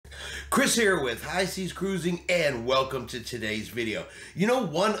Chris here with High Seas Cruising, and welcome to today's video. You know,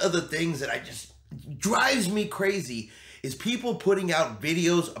 one of the things that just drives me crazy is people putting out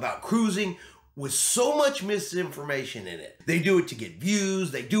videos about cruising with so much misinformation in it. They do it to get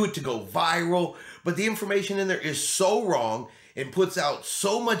views, they do it to go viral, but the information in there is so wrong and puts out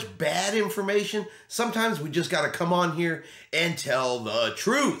so much bad information. Sometimes we just gotta come on here and tell the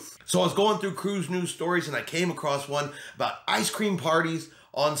truth. So I was going through cruise news stories and I came across one about ice cream parties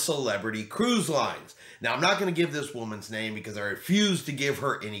on celebrity cruise lines. Now, I'm not going to give this woman's name because I refuse to give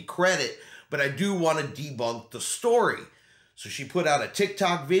her any credit, but I do want to debunk the story. So she put out a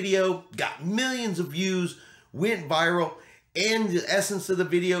TikTok video, got millions of views, went viral, and the essence of the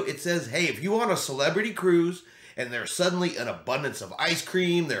video, it says, hey, if you want a celebrity cruise and there's suddenly an abundance of ice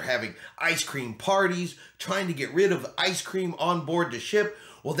cream, they're having ice cream parties, trying to get rid of ice cream on board the ship,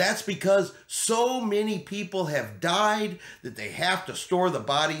 well, that's because so many people have died that they have to store the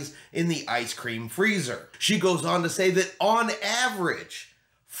bodies in the ice cream freezer. She goes on to say that on average,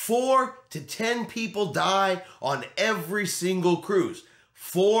 4 to 10 people die on every single cruise.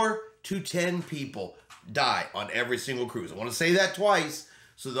 4 to 10 people die on every single cruise. I want to say that twice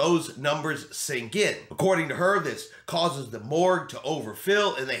so those numbers sink in. According to her, this causes the morgue to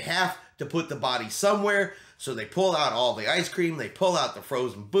overfill and they have to put the body somewhere. So they pull out all the ice cream, they pull out the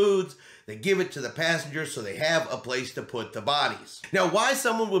frozen foods, they give it to the passengers so they have a place to put the bodies. Now, why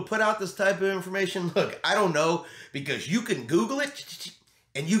someone would put out this type of information, look, I don't know, because you can Google it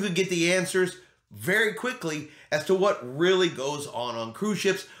and you can get the answers very quickly as to what really goes on cruise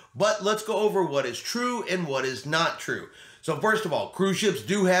ships. But let's go over what is true and what is not true. So first of all, cruise ships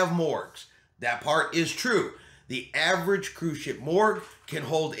do have morgues. That part is true. The average cruise ship morgue can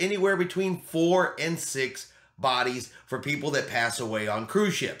hold anywhere between 4 and 6 bodies for people that pass away on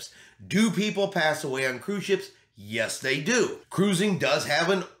cruise ships. Do people pass away on cruise ships? Yes, they do. Cruising does have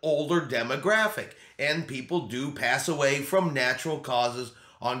an older demographic, and people do pass away from natural causes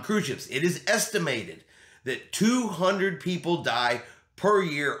on cruise ships. It is estimated that 200 people die per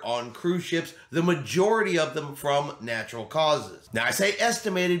year on cruise ships, the majority of them from natural causes. Now, I say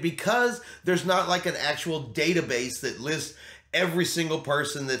estimated because there's not like an actual database that lists every single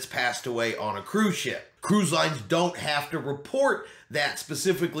person that's passed away on a cruise ship. Cruise lines don't have to report that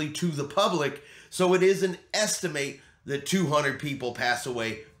specifically to the public, so it is an estimate that 200 people pass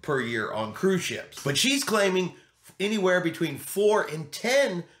away per year on cruise ships. But she's claiming anywhere between 4 and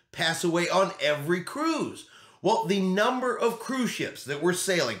 10 pass away on every cruise. Well, the number of cruise ships that were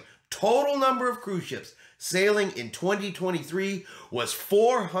sailing, total number of cruise ships sailing in 2023 was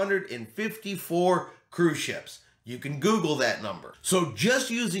 454 cruise ships. You can Google that number. So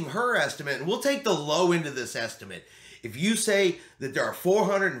just using her estimate, and we'll take the low end of this estimate. If you say that there are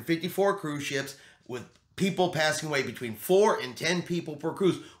 454 cruise ships with people passing away between 4 and 10 people per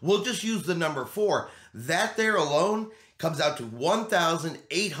cruise, we'll just use the number 4. That there alone comes out to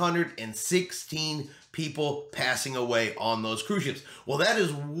 1,816 people passing away on those cruise ships. Well, that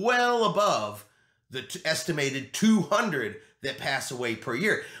is well above the estimated 200 that pass away per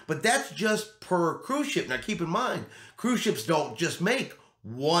year. But that's just per cruise ship. Now keep in mind, cruise ships don't just make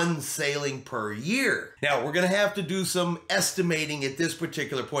one sailing per year. Now we're gonna have to do some estimating at this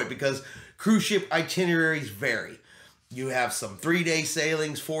particular point because cruise ship itineraries vary. You have some 3-day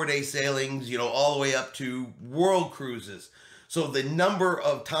sailings, 4-day sailings, you know, all the way up to world cruises. So the number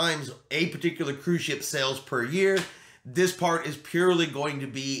of times a particular cruise ship sails per year, this part is purely going to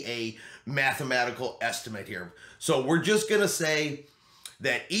be a mathematical estimate here. So we're just going to say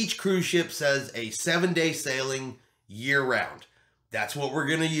that each cruise ship says a 7-day sailing year round. That's what we're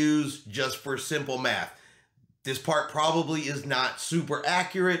going to use just for simple math. This part probably is not super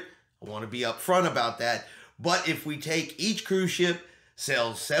accurate. I want to be upfront about that. But if we take each cruise ship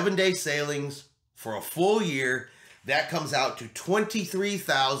sails 7-day sailings for a full year, that comes out to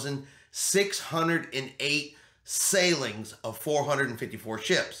 23,608 sailings of 454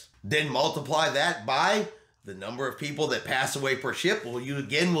 ships. Then multiply that by the number of people that pass away per ship. We'll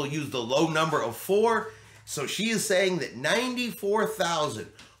use the low number of 4. So she is saying that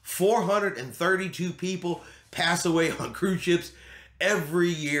 94,432 people pass away on cruise ships every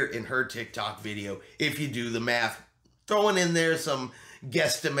year in her TikTok video. If you do the math, throwing in there some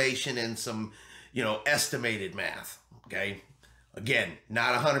guesstimation and some, you know, estimated math, okay? Again,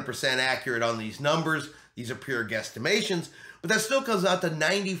 not 100% accurate on these numbers. These are pure guesstimations, but that still comes out to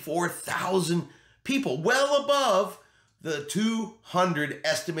 94,000 people, well above the 200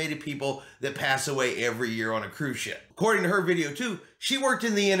 estimated people that pass away every year on a cruise ship. According to her video too, she worked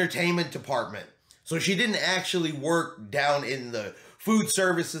in the entertainment department. So she didn't actually work down in the food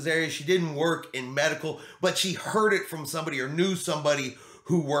services area. She didn't work in medical, but she heard it from somebody or knew somebody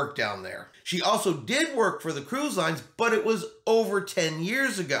who worked down there. She also did work for the cruise lines, but it was over 10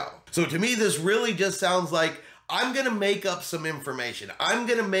 years ago. So to me, this really just sounds like I'm going to make up some information. I'm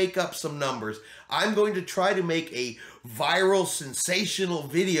going to make up some numbers. I'm going to try to make a viral, sensational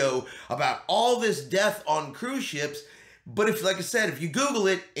video about all this death on cruise ships. But if, like I said, if you Google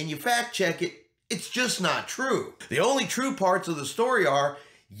it and you fact check it, it's just not true. The only true parts of the story are,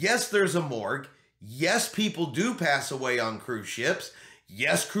 yes, there's a morgue. Yes, people do pass away on cruise ships.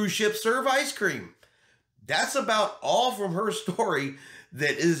 Yes, cruise ships serve ice cream. That's about all from her story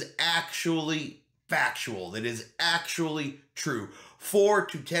that is actually factual, that is actually true. 4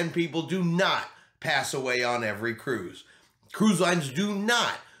 to 10 people do not pass away on every cruise. Cruise lines do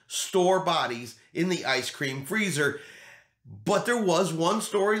not store bodies in the ice cream freezer. But there was one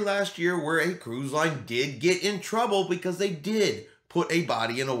story last year where a cruise line did get in trouble because they did put a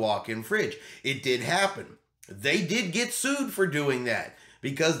body in a walk-in fridge. It did happen. They did get sued for doing that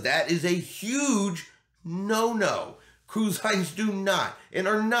because that is a huge no-no. Cruise lines do not and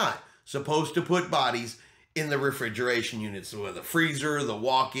are not supposed to put bodies in the refrigeration units, so the freezer, the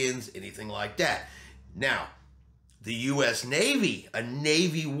walk-ins, anything like that. Now, the U.S. Navy, a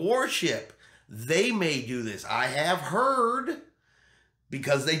Navy warship, they may do this. I have heard,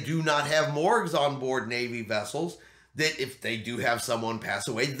 because they do not have morgues on board Navy vessels, that if they do have someone pass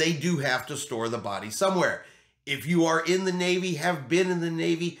away, they do have to store the body somewhere. If you are in the Navy, have been in the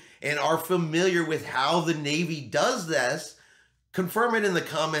Navy, and are familiar with how the Navy does this, confirm it in the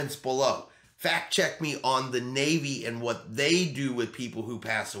comments below. Fact check me on the Navy and what they do with people who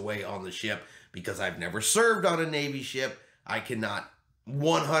pass away on the ship, because I've never served on a Navy ship. I cannot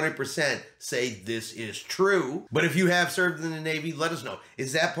 100% say this is true. But if you have served in the Navy, let us know.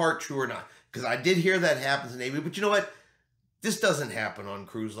 Is that part true or not? Because I did hear that happens in the Navy, but you know what? This doesn't happen on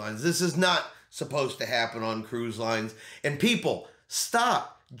cruise lines. This is not supposed to happen on cruise lines. And people,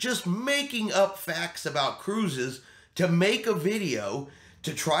 stop just making up facts about cruises to make a video,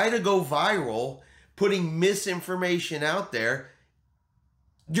 to try to go viral, putting misinformation out there.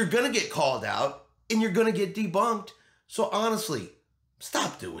 You're going to get called out and you're going to get debunked. So honestly,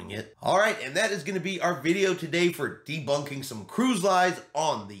 stop doing it. All right, and that is going to be our video today for debunking some cruise lies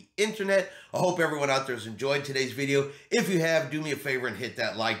on the internet. I hope everyone out there has enjoyed today's video. If you have, do me a favor and hit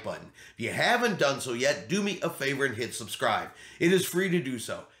that like button. If you haven't done so yet, do me a favor and hit subscribe. It is free to do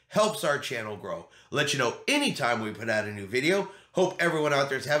so. Helps our channel grow. Let you know anytime we put out a new video. Hope everyone out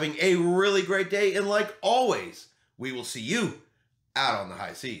there is having a really great day, and like always, we will see you out on the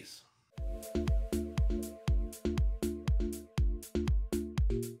high seas.